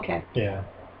gone now. Okay. Yeah.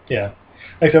 Yeah.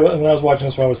 Like I said, when I was watching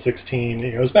this when I was 16,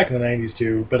 it was back in the 90s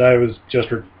too, but I was just,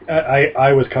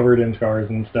 I was covered in scars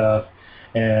and stuff,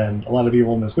 and a lot of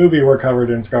people in this movie were covered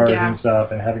in scars and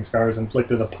stuff, and having scars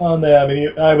inflicted upon them,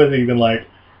 and I was even like,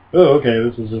 oh, okay,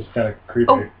 this is just kind of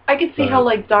creepy. Oh, I could see how,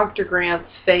 like, Dr. Grant's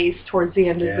face towards the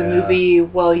end of the movie,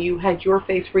 while you had your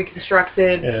face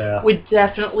reconstructed, would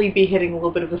definitely be hitting a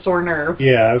little bit of a sore nerve.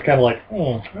 Yeah, I was kind of like, I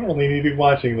don't really need to be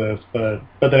watching this, but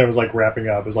then it was, like, wrapping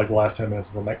up. It was, like, the last 10 minutes,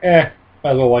 and I'm like,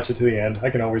 might as well watch it to the end.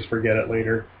 I can always forget it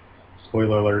later.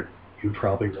 Spoiler alert, you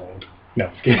probably won't.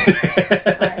 No.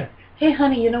 Right. Hey,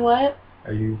 honey, you know what?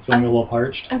 Are you feeling a little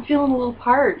parched? I'm feeling a little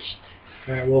parched.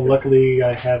 All right, well, luckily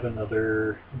I have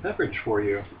another beverage for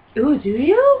you. Ooh, do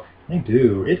you? I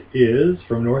do. It is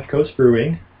from North Coast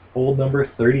Brewing, Old Number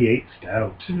 38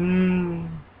 Stout.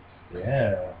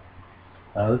 Yeah.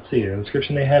 Let's see. The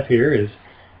description they have here is,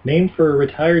 named for a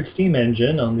retired steam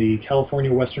engine on the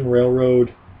California Western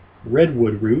Railroad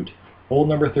Redwood route, Old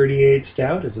Number 38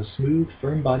 Stout is a smooth,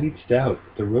 firm-bodied stout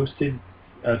with the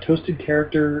toasted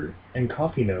character and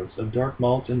coffee notes of dark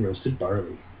malt and roasted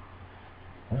barley.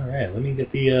 All right, let me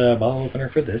get the bottle opener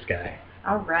for this guy.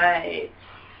 All right.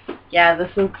 Yeah,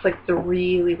 this looks like the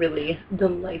really, really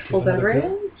delightful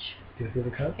beverage. Do you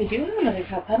have a cup? I do have another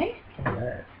cup, honey. All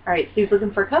right. All right, Steve's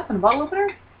looking for a cup and a bottle opener.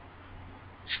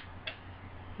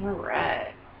 All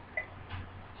right.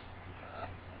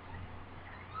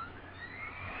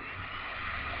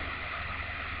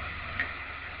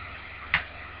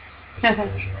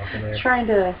 trying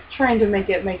to make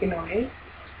it make a noise.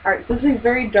 All right, so this is a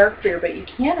very dark beer, but you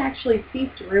can actually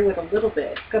see through it a little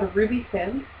bit. It's got a ruby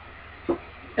tint,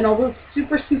 and although it's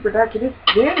super, super dark, it is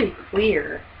very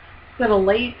clear. It's got a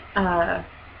light,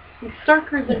 it's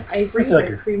darker than ivory, like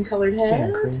a cream-colored head.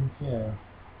 Yeah, cream, yeah.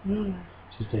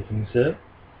 She's taking a sip.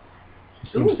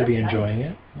 She Ooh, seems to be that's enjoying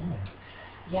nice. it.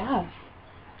 Yeah.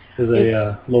 Is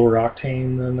a lower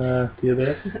octane than the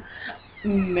Abyss?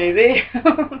 Maybe.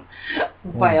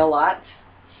 By a lot.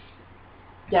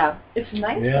 Yeah, it's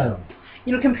nice Yeah. though.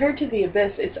 You know, compared to the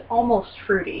Abyss, it's almost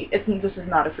fruity. This is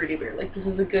not a fruity beer. Like, this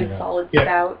is a good, solid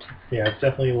stout. Yeah, it's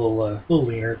definitely a little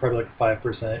leaner, probably like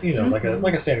 5%. You know, like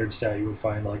a standard stout you would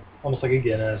find, like almost like a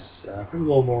Guinness. Probably a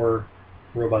little more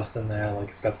robust than that. Like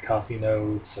it's got the coffee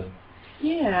notes and.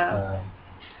 Yeah.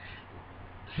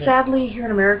 Sadly, here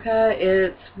in America,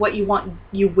 it's what you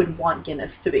would want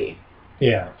Guinness to be.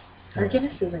 Yeah. Our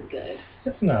Guinness isn't good.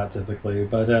 It's not typically,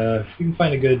 but if you can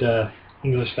find a good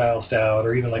English style stout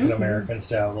or even like an American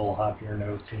stout, a little hoppier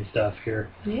notes and stuff here.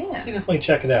 Yeah. You definitely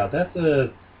check it out. That's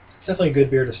definitely a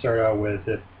good beer to start out with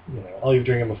if all you've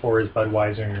drinking before is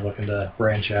Budweiser and you're looking to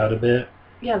branch out a bit.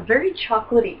 Yeah, very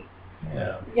chocolatey.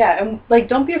 Yeah. Yeah, and like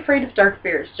don't be afraid of dark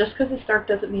beers. Just because it's dark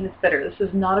doesn't mean it's bitter. This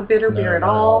is not a bitter beer at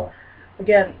all.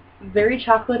 Again, very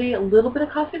chocolatey, a little bit of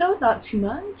coffee note, not too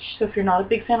much. So if you're not a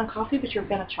big fan of coffee but you're a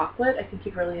fan of chocolate, I think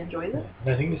you'd really enjoy this.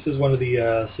 And I think this is one of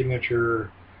the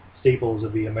signature staples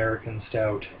of the American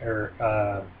Stout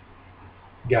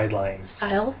guidelines.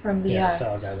 Style from the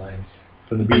style guidelines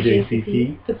from the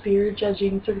BJCP, the Beer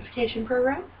Judging Certification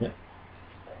Program. Yeah.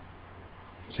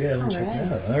 So yeah, check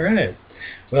it out. All right.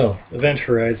 Well, Event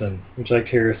Horizon. Would you like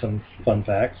to hear some fun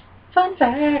facts? Fun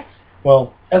facts.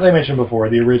 Well, as I mentioned before,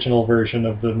 the original version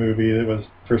of the movie that was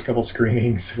first couple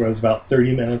screenings was about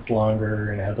 30 minutes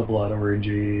longer and it had the blood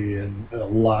orgy and a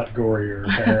lot gorier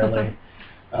apparently,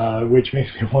 which makes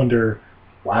me wonder,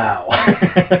 wow.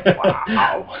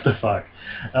 Wow. What the fuck?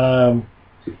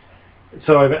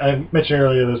 So I mentioned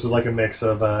earlier this was like a mix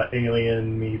of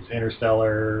Alien meets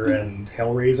Interstellar and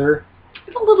Hellraiser.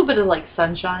 It's a little bit of like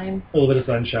Sunshine. A little bit of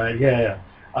Sunshine, yeah.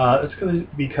 It's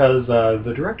because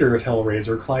the director of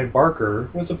Hellraiser, Clive Barker,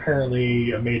 was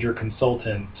apparently a major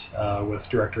consultant with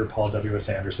director Paul W.S.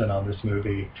 Anderson on this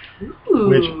movie,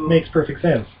 which makes perfect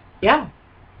sense. Yeah,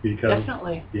 because,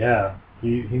 definitely. Yeah,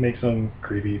 he makes some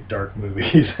creepy, dark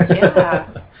movies. Yeah.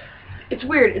 It's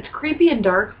weird. It's creepy and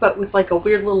dark, but with like a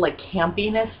weird little like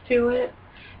campiness to it.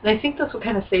 And I think that's what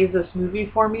kind of saves this movie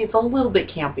for me. It's a little bit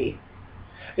campy.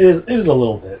 It is a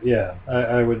little bit, yeah.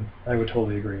 I would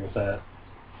totally agree with that.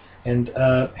 And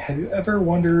have you ever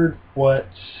wondered what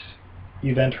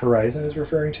Event Horizon is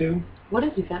referring to? What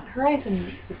is Event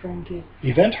Horizon referring to?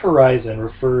 Event Horizon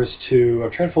refers to,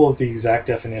 I'm trying to pull up the exact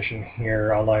definition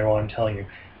here online while I'm telling you,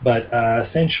 but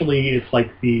essentially it's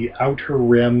like the outer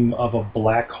rim of a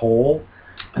black hole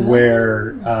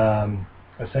where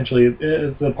essentially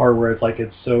it's the part where it's like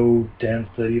it's so dense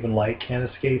that even light can't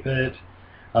escape it.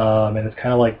 And it's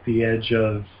kind of like the edge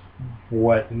of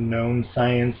what known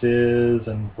science is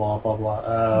and blah, blah,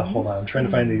 blah. Hold on, I'm trying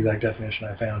to find the exact definition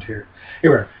I found here.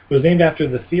 Here we are. It was named after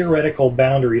the theoretical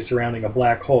boundary surrounding a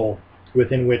black hole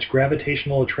within which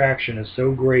gravitational attraction is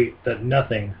so great that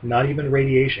nothing, not even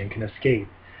radiation, can escape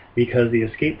because the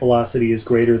escape velocity is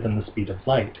greater than the speed of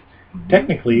light.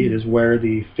 Technically, it is where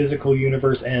the physical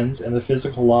universe ends and the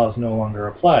physical laws no longer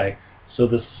apply. So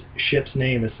the ship's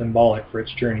name is symbolic for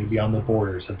its journey beyond the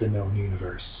borders of the known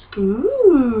universe.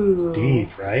 Ooh.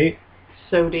 Deep, right?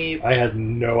 So deep. I had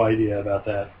no idea about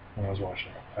that when I was watching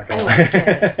it. I like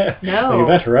it. No. Like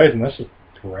Event Horizon, that's just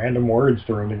random words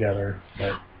thrown together.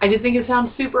 But I just think it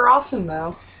sounds super awesome,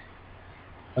 though.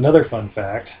 Another fun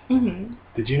fact. Mm-hmm.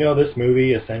 Did you know this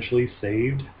movie essentially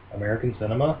saved American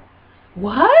cinema?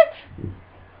 What?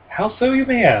 How so, you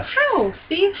may ask? How,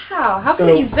 Steve? How? How can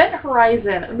Event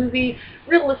Horizon, a movie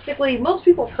realistically most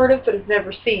people have heard of but have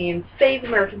never seen, save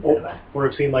American cinema? Or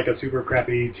have seen like a super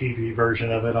crappy TV version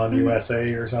of it on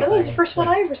USA or something. That was the first one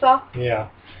I ever saw. Yeah.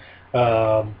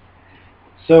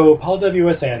 So Paul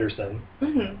W.S. Anderson,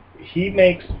 he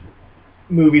makes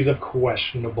movies of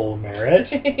questionable merit.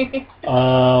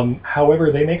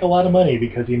 However, they make a lot of money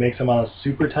because he makes them on a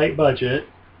super tight budget.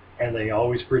 And they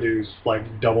always produce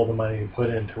like double the money put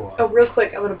into them. Oh, real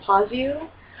quick, I'm going to pause you.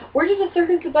 Where did a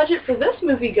third of the budget for this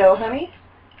movie go, honey?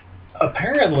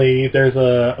 Apparently, there's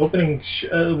a opening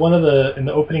in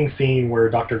the opening scene where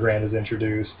Dr. Grant is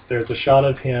introduced. There's a shot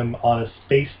of him on a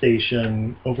space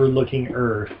station overlooking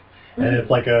Earth, and it's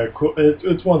like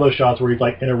it's one of those shots where he's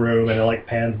like in a room and it like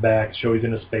pans back to show he's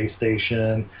in a space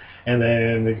station. And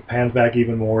then it pans back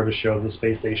even more to show the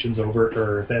space station's over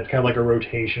Earth. And it's kind of like a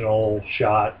rotational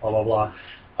shot, blah, blah, blah.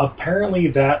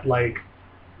 Apparently that, like,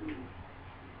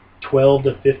 12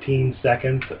 to 15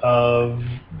 seconds of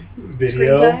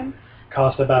video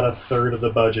cost about a third of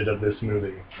the budget of this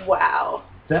movie. Wow.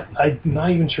 That I'm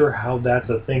not even sure how that's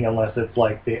a thing unless it's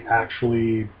like they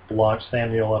actually launched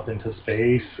Samuel up into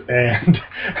space and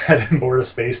had him board a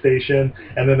space station,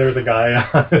 and then there's a guy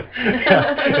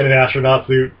in an astronaut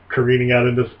suit careening out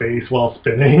into space while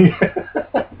spinning.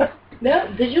 No,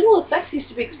 digital effects used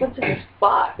to be expensive as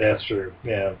fuck. That's true.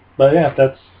 Yeah, but yeah,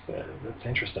 that's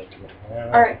interesting to me.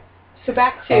 All right, so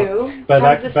back to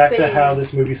back to how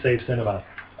this movie saved cinema.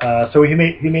 So he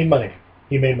made money.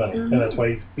 He made money, and that's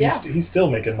why he's still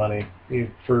making money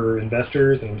for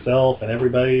investors and himself and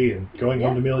everybody, and going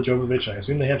home to Mila Jovovich. And I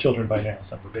assume they have children by now.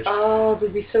 Son of a bitch. Oh,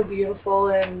 they'd be so beautiful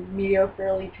and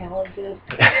mediocrely talented.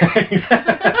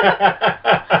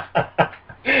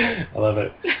 I love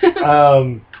it.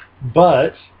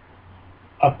 But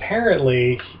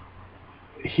apparently,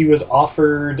 he was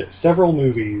offered several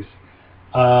movies,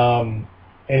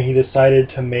 and he decided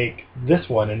to make this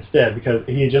one instead because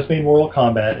he had just made Mortal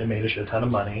Kombat and made a shit ton of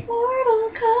money.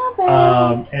 Mortal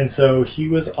Kombat. And so he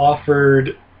was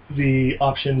offered the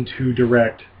option to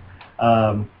direct,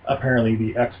 apparently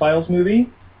the X-Files movie,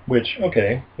 which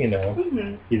he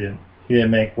didn't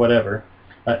make whatever.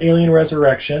 Alien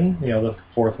Resurrection, the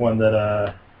fourth one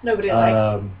that nobody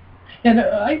likes. And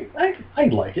I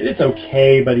like it. It's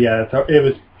okay, but yeah, it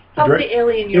was. Of the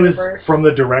Alien universe. It was from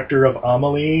the director of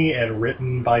Amelie and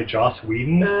written by Joss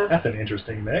Whedon. That's an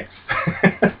interesting mix.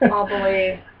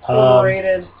 Amelie,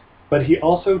 overrated. But he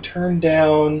also turned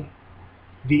down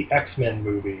the X-Men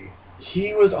movie.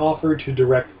 He was offered to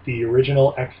direct the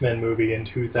original X-Men movie in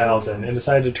 2000 and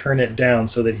decided to turn it down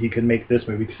so that he could make this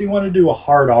movie because he wanted to do a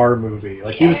hard R movie.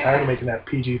 Like he was tired of making that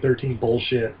PG-13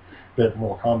 bullshit that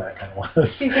Mortal Kombat kind of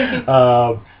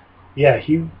was.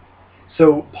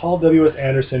 So Paul W.S.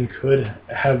 Anderson could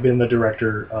have been the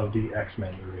director of the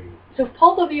X-Men movie. So if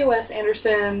Paul W.S.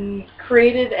 Anderson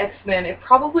created X-Men, it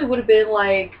probably would have been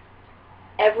like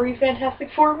every Fantastic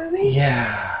Four movie.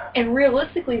 Yeah. And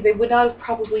realistically, they would not have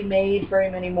probably made very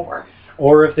many more.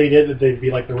 Or if they did, they'd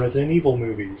be like the Resident Evil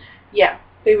movies. Yeah.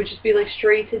 They would just be like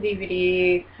straight to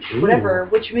DVD, whatever,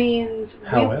 which means...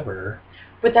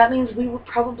 But that means we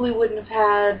probably wouldn't have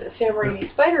had Sam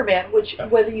Raimi's Spider-Man, which,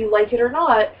 whether you like it or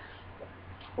not,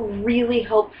 really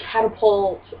helped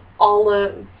catapult all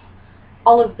of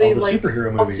the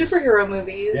superhero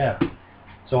movies. Yeah.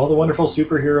 So all the wonderful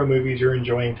superhero movies you're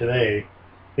enjoying today,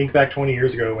 think back 20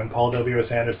 years ago when Paul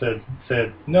W.S. Anderson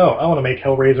said, "No, I want to make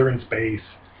Hellraiser in space."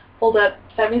 Hold up.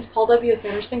 That means Paul W.S.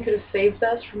 Anderson could have saved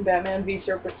us from Batman v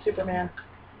Superman.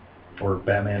 Or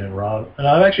Batman and Robin. And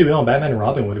I've actually been on Batman and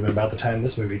Robin would have been about the time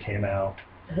this movie came out.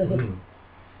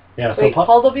 Yeah. Wait, so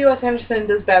Paul W.S. Anderson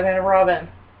does Batman and Robin.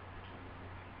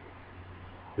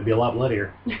 It'd be a lot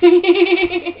bloodier. Batman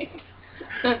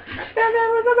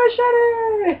with a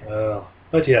machete!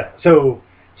 But yeah, so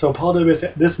Paul W.S.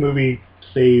 This movie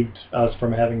saved us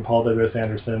from having Paul W.S.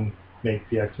 Anderson make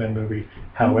the X-Men movie.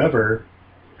 However,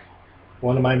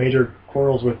 one of my major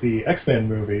quarrels with the X-Men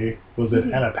movie was that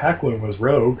Anna Paquin was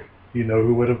Rogue. You know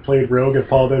who would have played Rogue if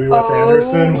Paul W.S.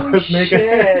 Anderson was making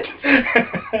it?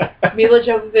 Mila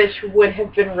Jovovich would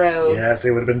have been Rogue. Yes,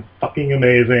 it would have been fucking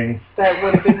amazing. That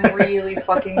would have been really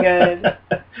fucking good.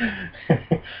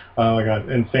 Oh my god,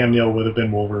 and Sam Neill would have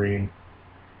been Wolverine.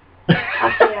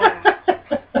 Yeah.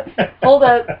 Hold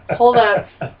up.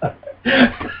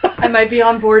 I might be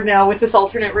on board now with this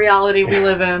alternate reality we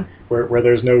live in. Where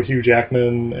there's no Hugh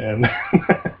Jackman and...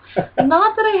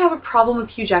 Not that I have a problem with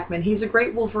Hugh Jackman. He's a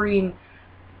great Wolverine.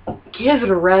 Give it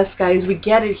a rest, guys. We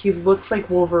get it. He looks like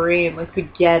Wolverine. Like, we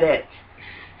get it.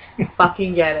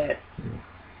 Fucking get it.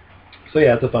 So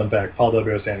yeah, it's a fun fact. Paul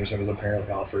W.S. Anderson was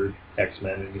apparently offered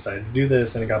X-Men and decided to do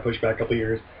this, and it got pushed back a couple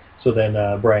years. So then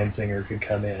Bryan Singer could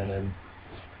come in and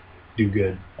do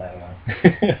good. I don't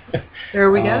know. There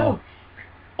we go.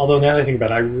 Although now that I think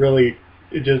about it, I really,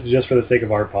 just for the sake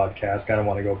of our podcast, kind of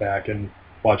want to go back and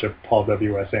watch a Paul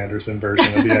W.S. Anderson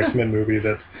version of the X-Men movie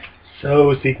that's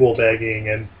so sequel-begging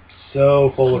and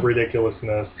so full of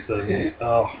ridiculousness. And, it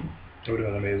would have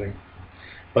been amazing.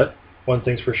 But one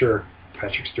thing's for sure,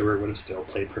 Patrick Stewart would have still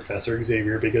played Professor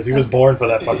Xavier because he was born for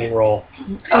that fucking role.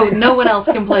 Oh, no one else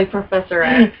can play Professor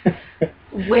X.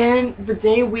 When the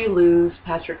day we lose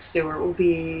Patrick Stewart will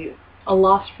be a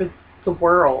loss for the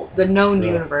world, the known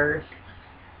universe,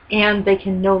 and they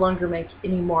can no longer make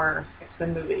any more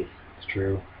X-Men movies. It's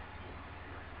true.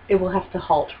 It will have to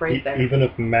halt right there. Even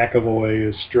if McAvoy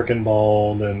is stricken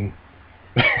bald and...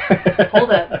 Hold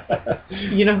it.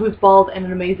 You know who's bald and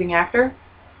an amazing actor?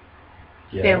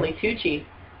 Yeah. Stanley Tucci.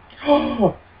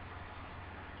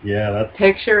 Yeah, that's...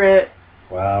 Picture it.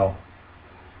 Wow.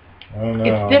 Oh no.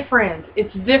 It's different.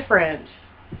 It's different.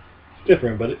 It's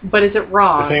different, but... But is it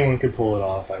wrong? If anyone could pull it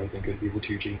off, I would think it would be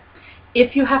Tucci.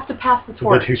 If you have to pass the The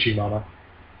torch. Tucci Mama.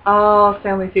 Oh,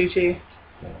 Stanley Tucci.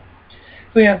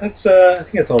 So yeah, that's I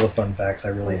think that's all the fun facts I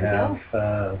really There you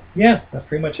have. Yeah, that's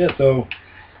pretty much it. So,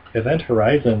 Event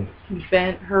Horizon.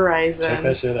 Event Horizon. Check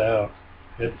that shit out.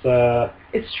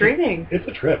 It's streaming. It's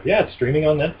a trip. Yeah, it's streaming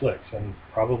on Netflix and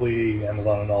probably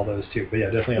Amazon and all those too. But yeah,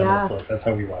 definitely on Yeah. Netflix. That's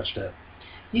how we watched it.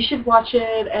 You should watch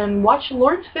it and watch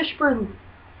Lawrence Fishburne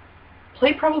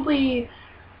play probably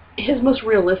his most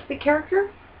realistic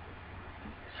character.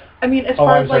 I mean, as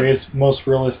far I'm as sorry. like, His most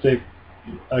realistic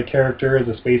character is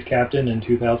a space captain in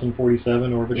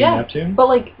 2047 orbiting yeah, Neptune. but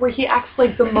like where he acts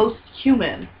like the most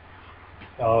human.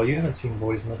 Oh, you haven't seen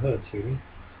Boys in the Hood, Sweetie?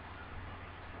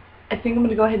 I think I'm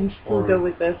gonna go ahead and still go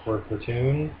with this. Or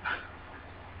Platoon,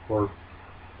 or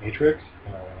Matrix.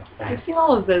 I don't know. I've seen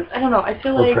all of this. I don't know. I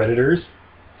feel Or like Predators.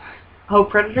 oh,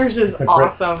 Predators is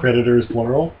awesome. Predators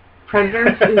plural.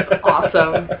 Predators is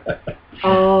awesome.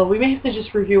 Oh, we may have to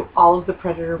just review all of the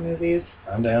Predator movies.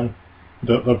 I'm down.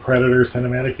 The Predator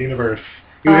cinematic universe.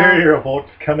 You hear it here, folks.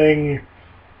 Coming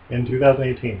in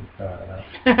 2018. I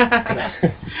don't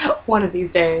know. One of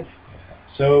these days.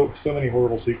 So many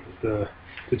horrible sequels to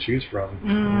choose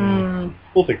from.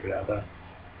 We'll figure it out though.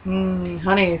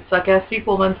 Honey, suck-ass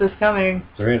sequel month is coming.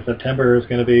 So right, September is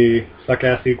going to be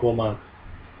suck-ass sequel month.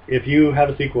 If you have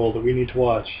a sequel that we need to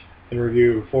watch and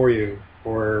review for you,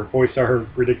 or voice our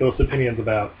ridiculous opinions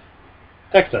about,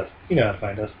 text us. You know how to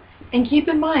find us. And keep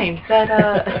in mind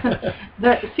that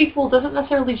that sequel doesn't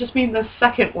necessarily just mean the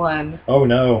second one. Oh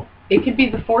no. It could be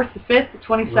the 4th, the 5th, the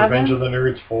 27th. Revenge of the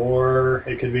Nerds 4.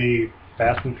 It could be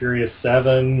Fast and Furious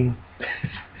 7.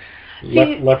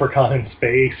 Leprechaun in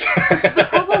Space. The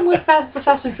problem with the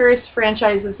Fast and Furious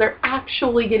franchise is they're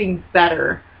actually getting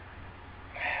better.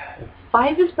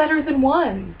 5 is better than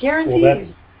 1, guaranteed. Well,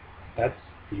 that's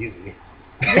easy.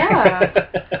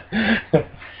 Yeah.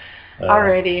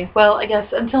 Alrighty. Well, I guess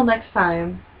until next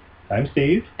time. I'm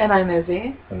Steve. And I'm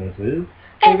Izzy. And this is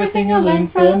Everything I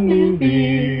Learned from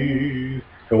Movies.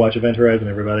 Go watch Event Horizon,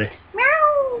 everybody.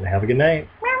 Meow. And have a good night.